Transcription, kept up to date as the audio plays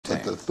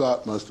But the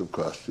thought must have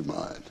crossed your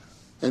mind.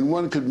 And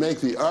one could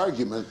make the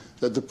argument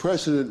that the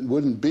president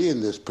wouldn't be in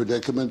this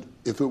predicament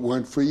if it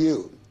weren't for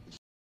you.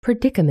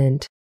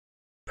 Predicament.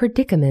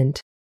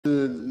 Predicament.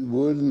 It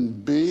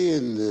wouldn't be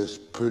in this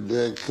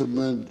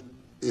predicament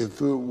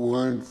if it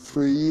weren't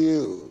for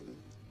you.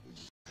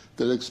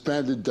 That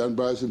expanded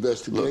Dunbar's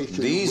investigation. Look,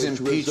 these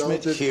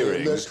impeachment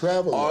hearings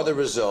are the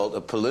result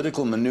of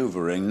political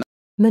maneuvering.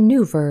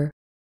 Maneuver.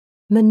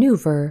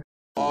 Maneuver.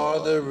 Are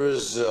the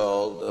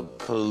result of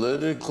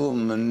political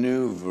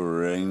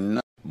maneuvering.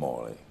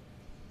 Morley,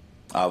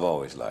 I've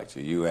always liked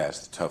you. You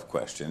ask the tough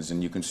questions,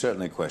 and you can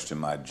certainly question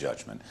my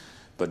judgment,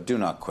 but do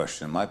not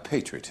question my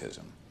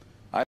patriotism.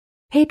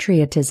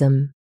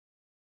 Patriotism.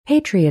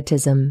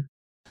 Patriotism.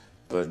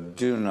 But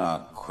do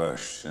not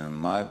question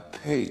my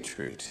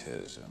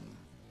patriotism.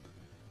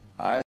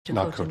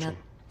 Not coaching,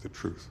 the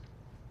truth.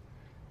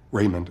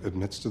 Raymond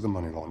admits to the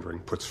money laundering,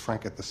 puts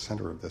Frank at the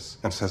center of this,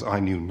 and says, I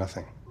knew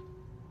nothing.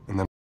 And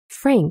then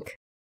Frank.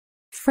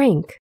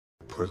 Frank.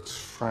 Puts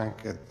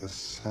Frank at the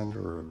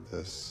center of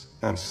this,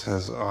 and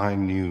says, I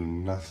knew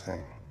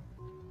nothing.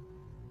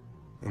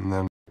 And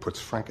then puts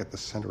Frank at the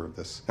center of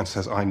this, and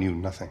says, I knew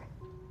nothing.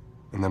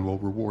 And then we'll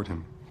reward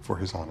him for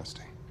his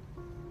honesty.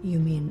 You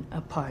mean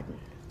a pardon?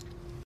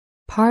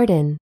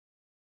 Pardon.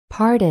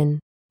 Pardon.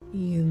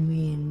 You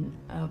mean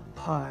a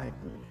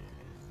pardon?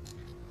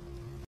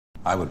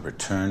 I would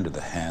return to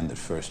the hand that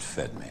first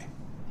fed me.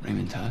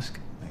 Raymond Tusk?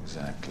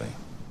 Exactly.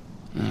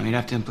 No, he'd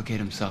have to implicate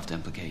himself to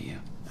implicate you.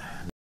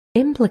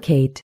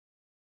 Implicate.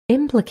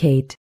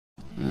 Implicate.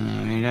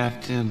 No, he'd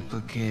have to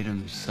implicate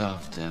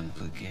himself to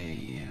implicate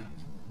you.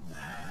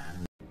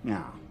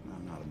 Now,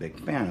 I'm not a big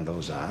fan of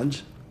those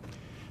odds,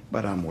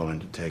 but I'm willing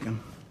to take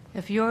them.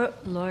 If your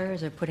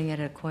lawyers are putting it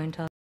at a coin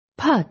toss...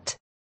 Putt.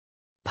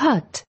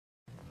 Putt.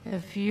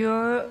 If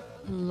your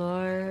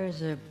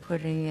lawyers are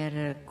putting it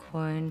at a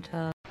coin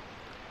toss...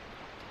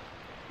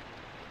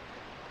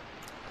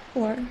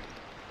 Whore.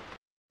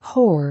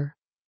 Whore.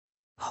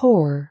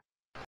 Whore.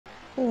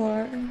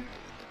 Whore.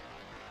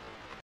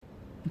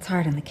 It's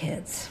hard on the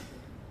kids.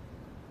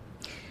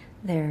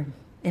 They're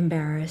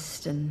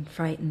embarrassed and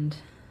frightened.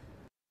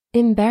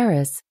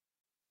 Embarrass.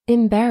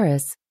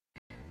 Embarrass.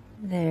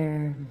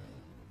 They're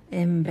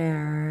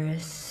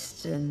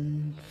embarrassed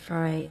and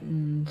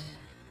frightened.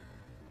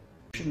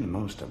 The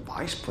most a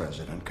vice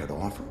president could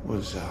offer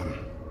was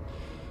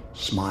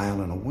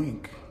smile and a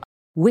wink.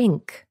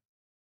 Wink.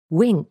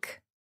 Wink.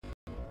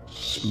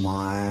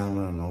 Smile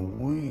and a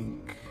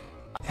wink.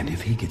 And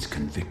if he gets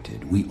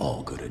convicted, we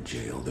all go to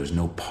jail. There's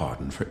no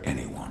pardon for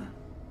anyone.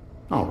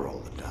 I'll roll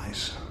the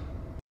dice.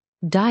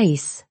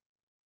 Dice.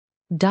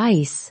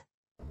 Dice.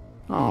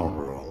 I'll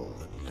roll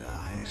the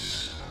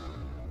dice.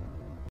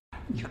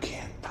 You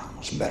can't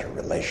promise better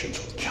relations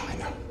with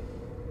China.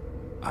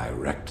 I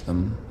wrecked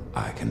them.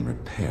 I can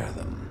repair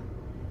them.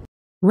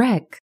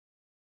 Wreck.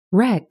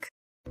 Wreck.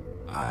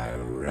 I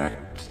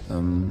wrecked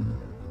them.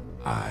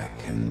 I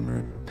can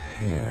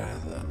repair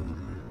them.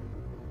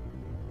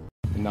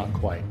 Not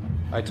quite.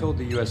 I told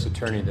the U.S.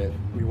 attorney that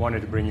we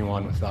wanted to bring you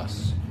on with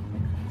us.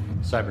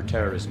 Cyber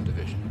Terrorism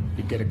Division.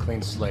 You'd get a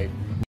clean slate.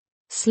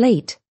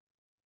 Slate.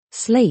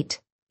 Slate.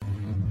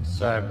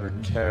 Cyber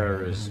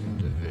Terrorism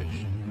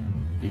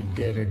Division. You'd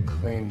get a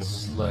clean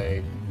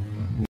slate.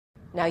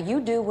 Now you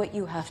do what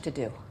you have to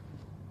do.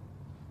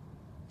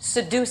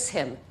 Seduce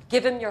him.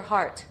 Give him your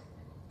heart.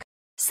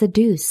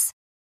 Seduce.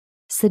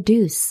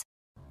 Seduce.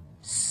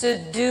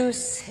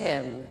 Seduce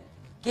him.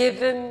 Give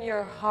him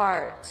your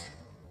heart.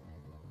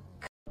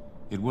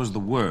 It was the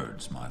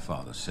words my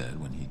father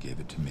said when he gave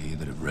it to me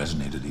that have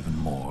resonated even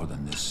more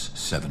than this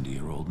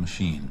 70-year-old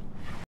machine.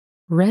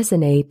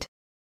 Resonate.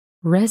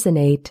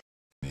 Resonate.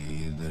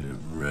 Me that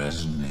have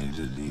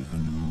resonated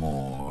even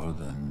more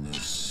than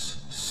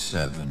this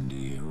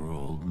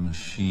 70-year-old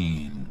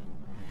machine.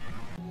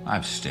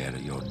 I've stared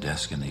at your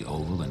desk in the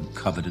Oval and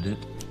coveted it.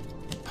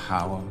 The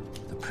power,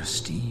 the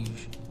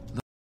prestige.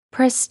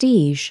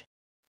 Prestige.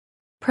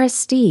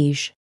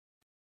 Prestige.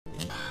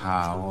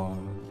 Power,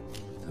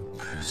 the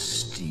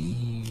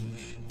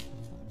prestige.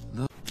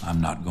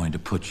 I'm not going to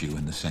put you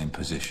in the same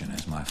position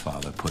as my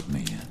father put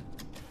me in.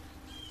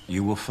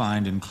 You will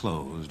find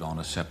enclosed on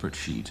a separate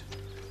sheet.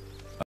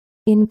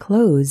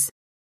 Enclose.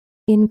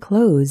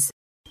 Enclose.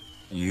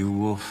 You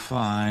will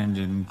find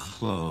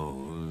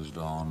enclosed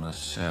on a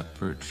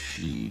separate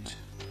sheet.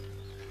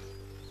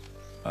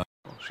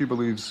 She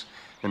believes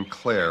in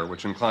Claire,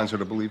 which inclines her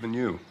to believe in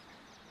you.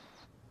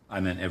 I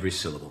meant every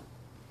syllable.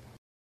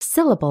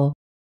 Syllable.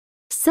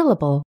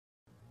 Syllable.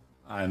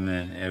 I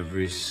meant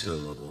every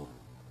syllable.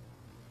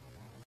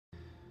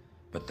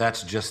 But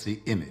that's just the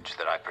image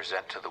that I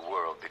present to the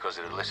world because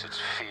it elicits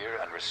fear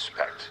and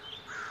respect.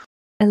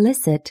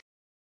 Elicit.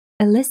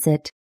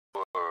 Elicit.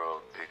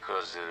 World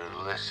because it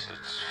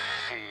elicits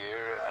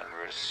fear and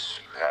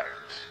respect.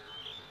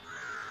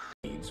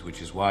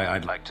 Which is why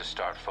I'd like to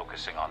start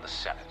focusing on the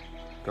Senate.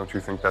 Don't you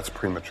think that's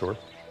premature?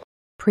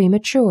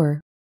 Premature.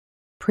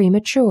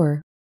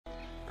 Premature.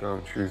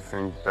 Don't you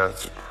think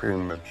that's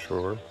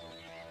premature?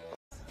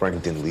 Frankie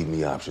didn't leave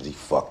me options. He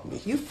fucked me.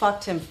 You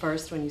fucked him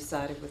first when you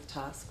sided with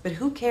Tusk. But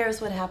who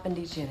cares what happened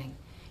each inning?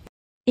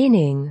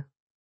 Inning.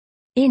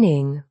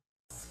 Inning.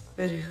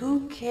 But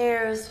who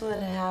cares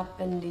what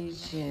happened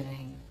each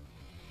inning?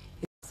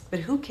 But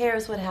who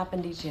cares what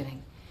happened each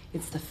inning?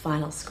 It's the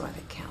final score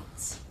that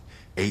counts.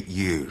 8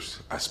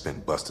 years I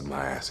spent busting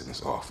my ass in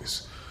this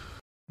office.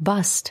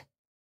 Bust.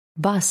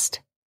 Bust.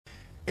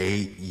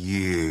 8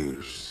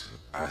 years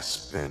I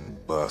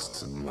spent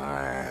busting my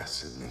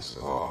ass in this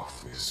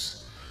office.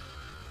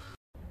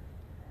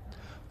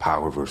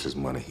 Power versus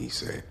money, he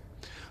said.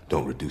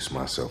 Don't reduce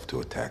myself to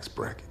a tax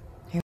bracket.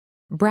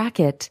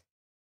 Bracket.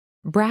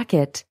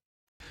 Bracket.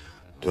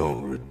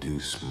 Don't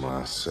reduce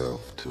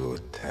myself to a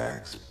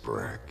tax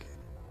bracket.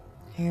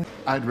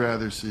 I'd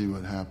rather see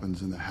what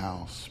happens in the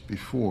House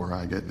before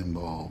I get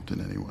involved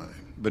in any way.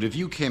 But if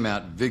you came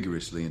out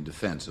vigorously in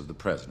defense of the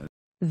president...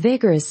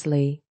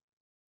 Vigorously.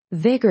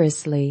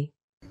 Vigorously.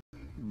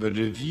 But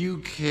if you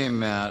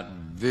came out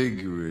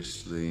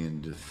vigorously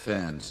in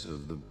defense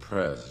of the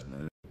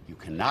president... You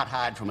cannot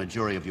hide from a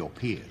jury of your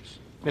peers.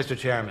 Mr.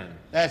 Chairman.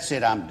 That's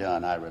it, I'm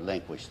done. I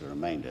relinquish the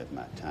remainder of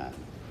my time.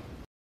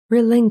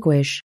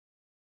 Relinquish.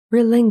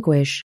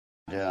 Relinquish.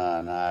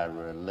 Done. I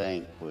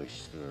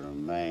relinquish the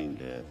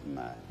remainder of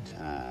my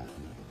time.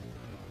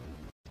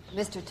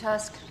 Mr.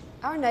 Tusk,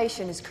 our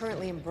nation is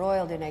currently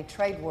embroiled in a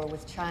trade war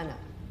with China.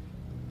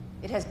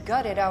 It has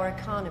gutted our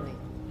economy.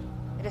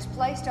 It has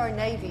placed our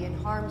Navy in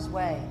harm's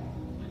way.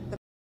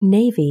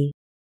 Navy.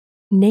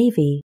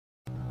 Navy.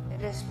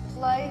 It has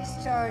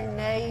placed our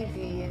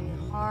Navy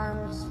in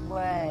harm's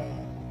way.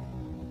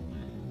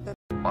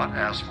 But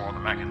as for the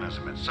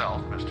mechanism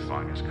itself, Mr.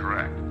 Fung is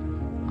correct.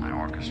 I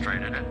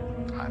orchestrated it.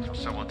 I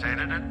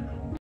facilitated it.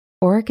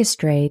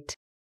 Orchestrate.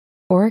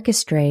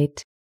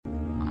 Orchestrate.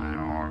 I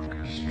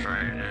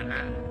orchestrated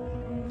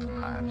it.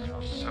 I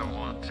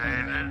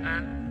facilitated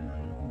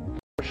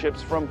it.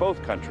 Ships from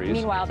both countries.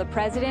 Meanwhile, the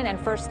president and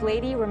first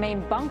lady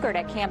remain bunkered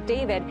at Camp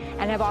David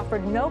and have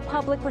offered no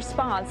public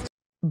response.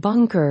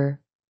 Bunker.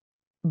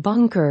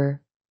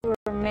 Bunker.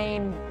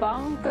 Remain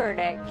bunkered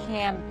at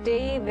Camp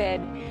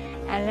David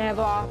and have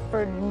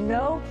offered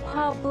no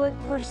public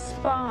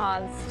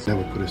response. That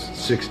would put us at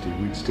 60.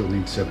 We'd still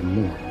need 7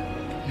 more.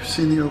 You've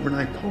seen the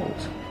overnight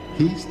polls.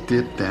 He's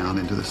dipped down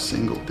into the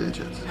single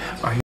digits.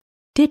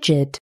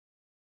 Digit.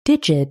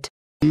 Digit.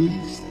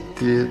 He's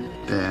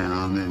dipped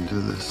down into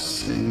the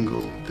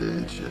single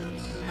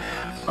digits.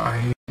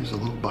 There's a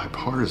little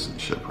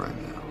bipartisanship right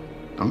now,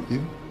 don't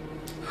you?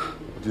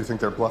 Do you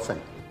think they're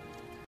bluffing?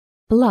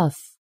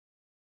 Bluff.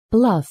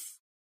 Bluff.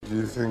 Do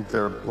you think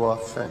they're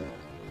bluffing?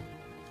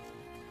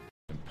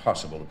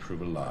 Impossible to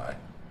prove a lie.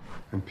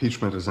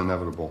 Impeachment is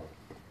inevitable.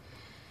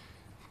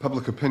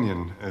 Public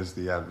opinion is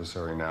the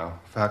adversary now.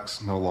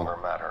 Facts no longer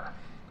matter.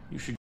 You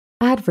should...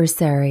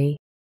 Adversary.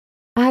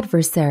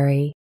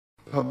 Adversary.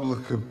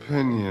 Public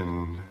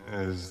opinion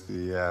is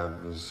the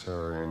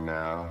adversary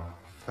now.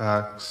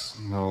 Facts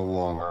no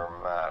longer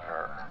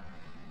matter.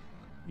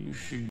 You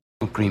should...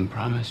 Green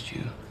promised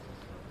you.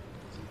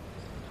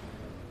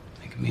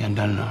 They can be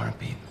undone in a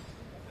heartbeat.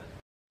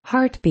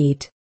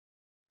 Heartbeat.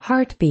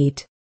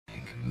 Heartbeat.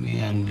 They can be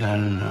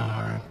undone in a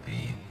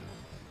heartbeat.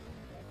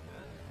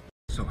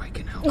 So I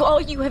can help.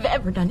 All you have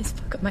ever done is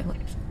fuck up my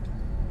life.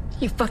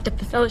 You fucked up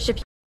the fellowship.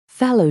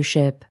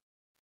 Fellowship.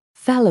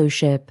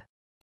 Fellowship.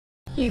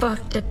 You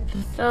fucked up the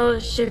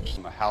fellowship.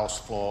 The House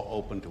floor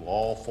open to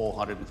all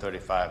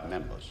 435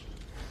 members.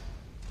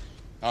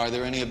 Are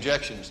there any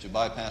objections to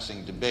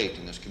bypassing debate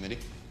in this committee?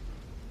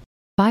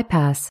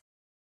 Bypass.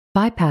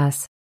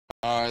 Bypass.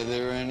 Are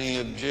there any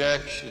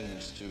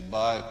objections to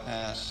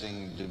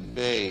bypassing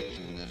debate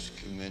in this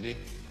committee?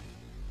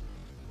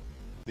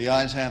 The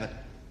ayes have it.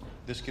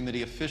 This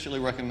committee officially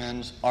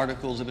recommends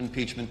articles of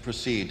impeachment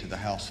proceed to the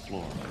House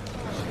floor.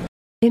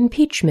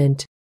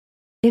 Impeachment.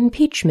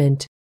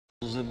 Impeachment.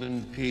 Articles of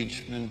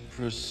impeachment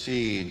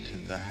proceed to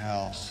the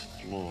House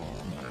floor.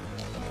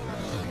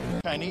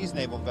 Chinese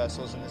naval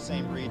vessels in the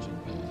same region.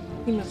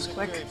 He moves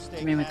quick.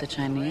 You mean with the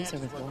Chinese or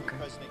with Walker?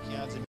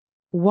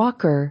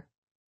 Walker.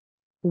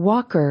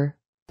 Walker.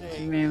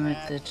 You mean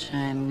with the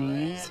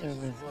Chinese or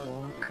with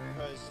Walker?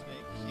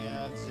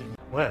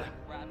 Where?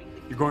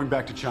 You're going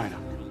back to China.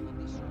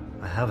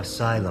 I have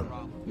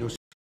asylum. No.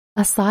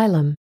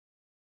 Asylum.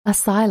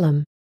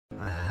 Asylum.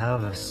 I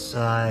have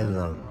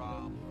asylum.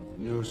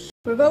 No.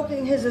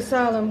 Revoking his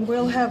asylum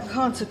will have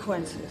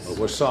consequences. Well,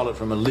 we're solid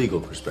from a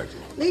legal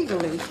perspective.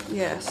 Legally,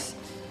 yes.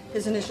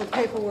 His initial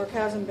paperwork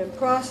hasn't been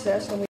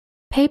processed when we...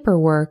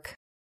 Paperwork.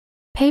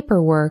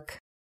 Paperwork.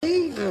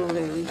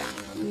 Legally,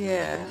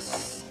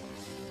 yes.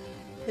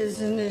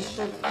 His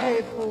initial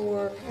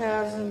paperwork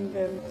hasn't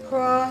been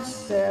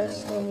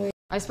processed when we...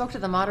 I spoke to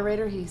the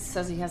moderator. He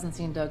says he hasn't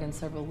seen Doug in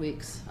several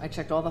weeks. I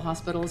checked all the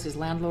hospitals, his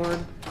landlord.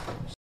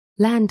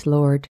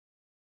 Landlord.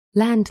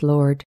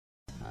 Landlord.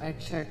 I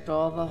checked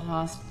all the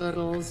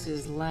hospitals,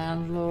 his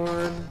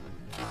landlord.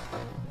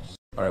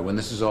 All right, when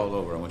this is all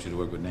over, I want you to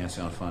work with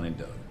Nancy on finding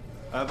Doug.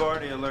 I've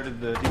already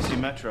alerted the DC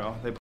Metro.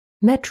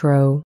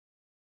 Metro.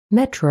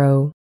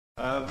 Metro.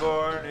 I've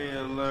already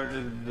alerted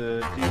alerted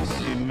the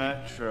DC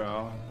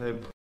Metro. They